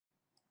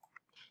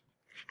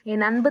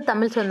என் அன்பு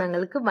தமிழ்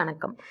சொந்தங்களுக்கு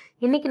வணக்கம்.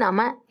 இன்னைக்கு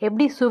நாம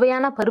எப்படி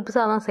சுவையான பருப்பு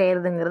சாதம்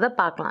செய்யறதுங்கிறத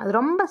பார்க்கலாம். அது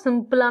ரொம்ப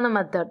சிம்பிளான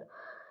மெத்தட்.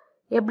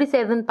 எப்படி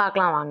செய்யறதுன்னு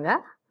பார்க்கலாம் வாங்க.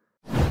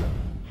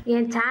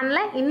 என்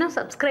சேனலை இன்னும்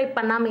சப்ஸ்கிரைப்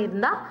பண்ணாமல்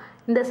இருந்தால்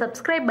இந்த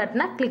சப்ஸ்கிரைப்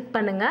பட்டனை கிளிக்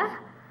பண்ணுங்க.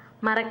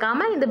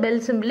 மறக்காம இந்த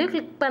பெல் சிம்பிளையும்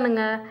கிளிக்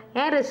பண்ணுங்க.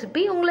 என்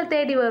ரெசிபி உங்களை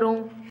தேடி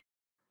வரும்.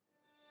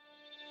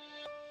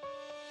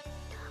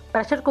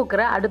 ப்ரெஷர்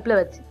குக்கரை அடுப்பில்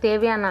வச்சு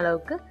தேவையான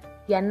அளவுக்கு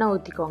எண்ணெய்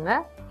ஊற்றிக்கோங்க.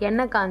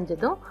 எண்ணெய்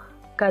காஞ்சதும்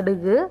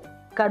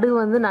கடுகு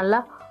வந்து நல்லா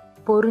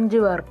பொரிஞ்சு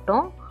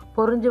வரட்டும்.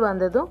 பொரிஞ்சு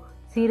வந்ததும்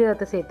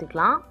சீரகத்தை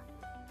சேர்த்துக்கலாம்.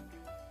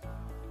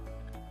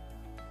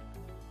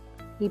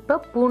 இப்போ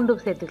பூண்டு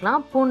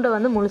சேர்த்துக்கலாம். பூண்டை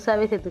வந்து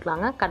முழுசாகவே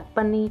சேர்த்துக்கலாங்க. கட்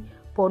பண்ணி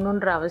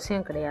போடணுன்ற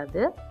அவசியம்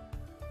கிடையாது.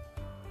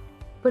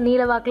 இப்போ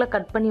நீலவாக்கில்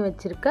கட் பண்ணி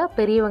வச்சுருக்க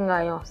பெரிய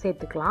வெங்காயம்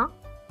சேர்த்துக்கலாம்.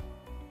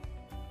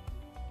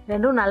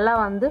 ரெண்டும் நல்லா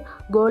வந்து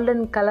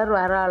கோல்டன் கலர்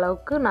வர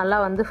அளவுக்கு நல்லா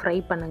வந்து ஃப்ரை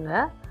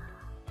பண்ணுங்கள்.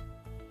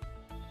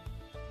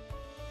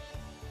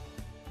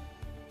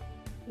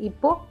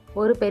 இப்போது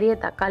ஒரு பெரிய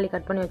தக்காளி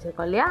கட் பண்ணி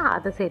வச்சுருக்கோம் இல்லையா,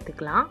 அதை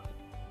சேர்த்துக்கலாம்.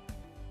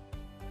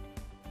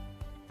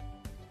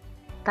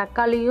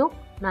 தக்காளியும்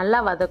நல்லா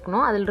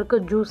வதக்கணும். அதில் இருக்க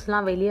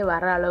ஜூஸ்லாம் வெளியே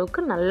வர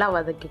அளவுக்கு நல்லா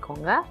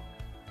வதக்கிக்கோங்க.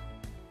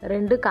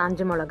 2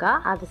 காஞ்ச மிளகா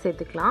அதை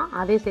சேர்த்துக்கலாம்.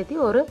 அதை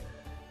சேர்த்து ஒரு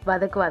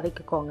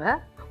வதக்கிக்கோங்க.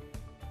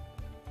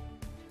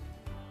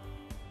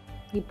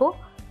 இப்போது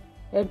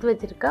எடுத்து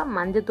வச்சுருக்க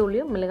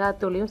மஞ்சத்தூளையும்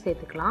மிளகாத்தூளையும்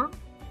சேர்த்துக்கலாம்.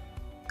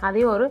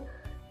 அதையும் ஒரு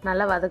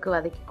நல்லா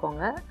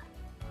வதக்கிக்கோங்க.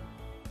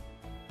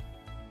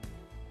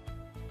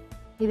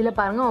 இதில்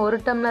பாருங்கள், 1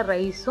 டம்ளர்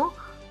ரைஸும்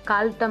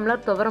 1/4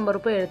 டம்ளர் துவரம்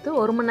பருப்பும் எடுத்து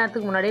 1 மணி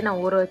நேரத்துக்கு முன்னாடியே நான்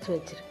ஊற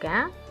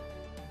வச்சுருக்கேன்.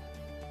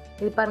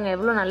 இது பாருங்கள்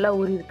எவ்வளோ நல்லா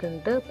ஊறி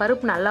இருக்குன்ட்டு.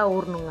 பருப்பு நல்லா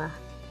ஊறணுங்க,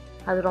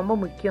 அது ரொம்ப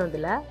முக்கியம்.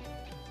 இதில்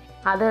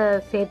அதை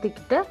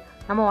சேர்த்துக்கிட்டு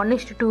நம்ம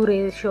 1:2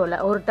 ரேஷியோவில்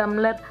 1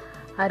 டம்ளர்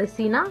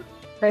அரிசினா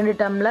 2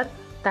 டம்ளர்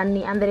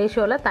தண்ணி, அந்த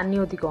ரேஷியோவில் தண்ணி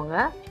ஊற்றிக்கோங்க.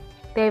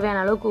 தேவையான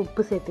அளவுக்கு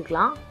உப்பு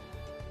சேர்த்துக்கலாம்.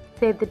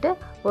 சேர்த்துட்டு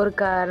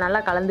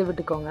நல்லா கலந்து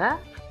விட்டுக்கோங்க.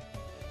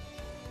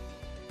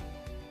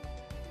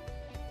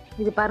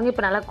 இது பாருங்கள்,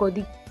 இப்போ நல்லா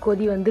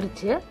கொதி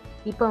வந்துருச்சு.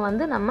 இப்போ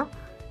வந்து நம்ம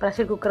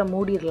ப்ரெஷர் குக்கரை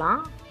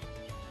மூடிடலாம்.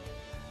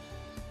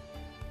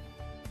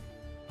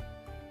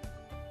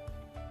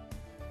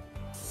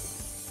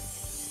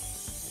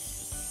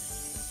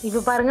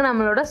 இப்போ பாருங்கள்,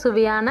 நம்மளோட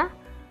சுவையான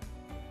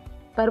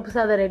பருப்பு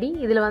சாதம் ரெடி.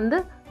 இதில் வந்து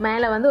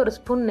மேலே வந்து ஒரு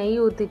ஸ்பூன் நெய்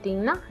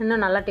ஊற்றிட்டிங்கன்னா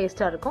இன்னும் நல்லா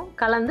டேஸ்ட்டாக இருக்கும்.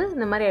 கலந்து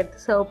இந்த மாதிரி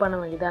எடுத்து சர்வ் பண்ண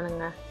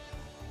வேண்டியதானுங்க.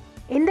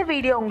 இந்த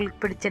வீடியோ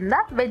உங்களுக்கு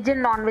பிடிச்சிருந்தா வெஜ்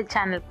அண்ட் நான்வெஜ்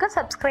சேனலுக்கு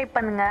சப்ஸ்கிரைப்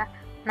பண்ணுங்கள்.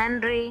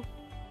 நன்றி.